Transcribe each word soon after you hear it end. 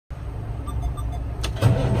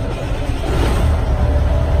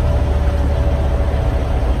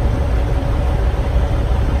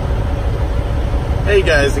Hey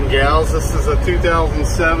guys and gals, this is a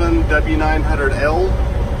 2007 W900L.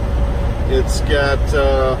 It's got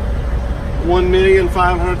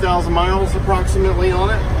 1,500,000 miles approximately on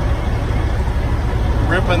it.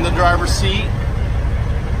 Grip in the driver's seat,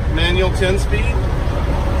 manual 10-speed.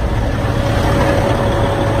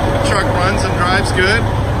 Truck runs and drives good.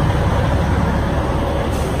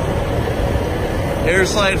 Air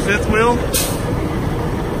slide fifth wheel.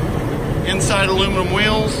 Inside aluminum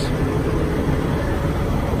wheels.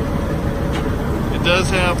 It does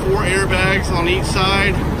have 4 airbags on each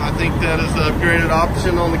side. I think that is the upgraded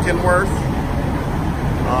option on the Kenworth.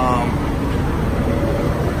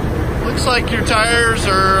 Looks like your tires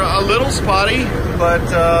are a little spotty, but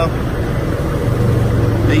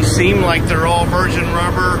they seem like they're all virgin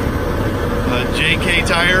rubber, JK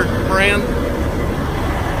tire brand.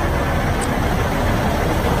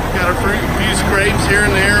 Got a few scrapes here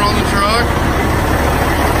and there on the truck.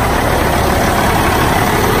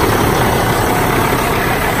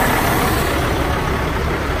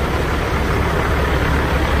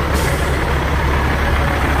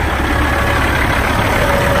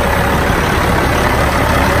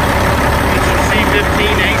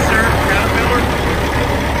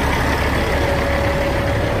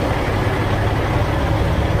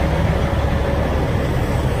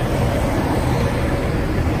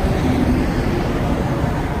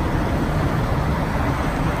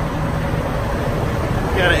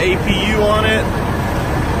 Got an APU on it.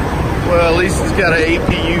 Well, at least it's got an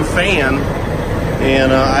APU fan,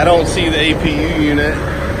 and I don't see the APU unit,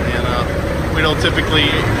 and we don't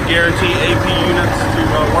typically guarantee AP units to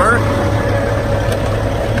work.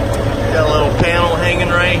 Got a little panel hanging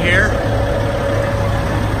right here.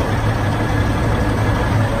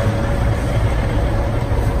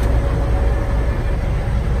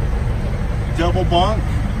 Double bunk.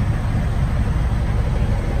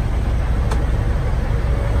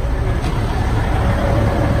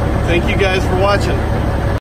 Thank you guys for watching.